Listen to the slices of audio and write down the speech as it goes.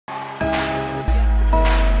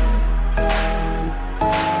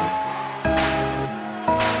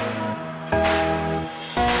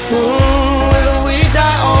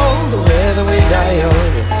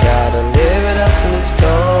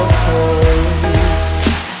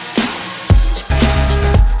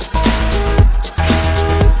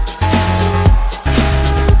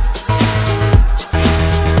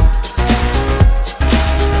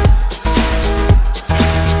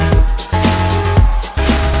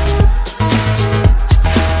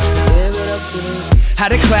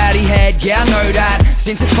had a cloudy head, yeah I know that.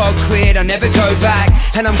 Since the fog cleared I never go back.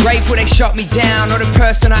 And I'm grateful they shot me down. Not the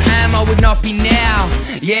person I am, I would not be now.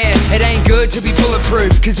 Yeah, it ain't good to be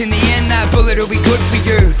bulletproof, cause in the end that bullet will be good for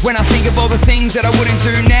you. When I think of all the things that I wouldn't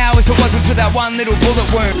do now if it wasn't for that one little bullet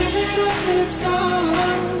wound. Live it up till it's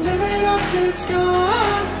gone. Live it up till it's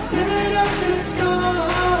gone. Live it up till it's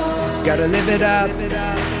gone. Gotta live it up. Live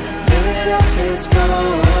it up till it's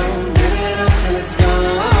gone. Live it up till it's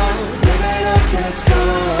gone. Live it up till it's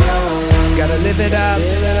gone. Gotta live it up.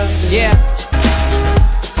 Live it up till yeah.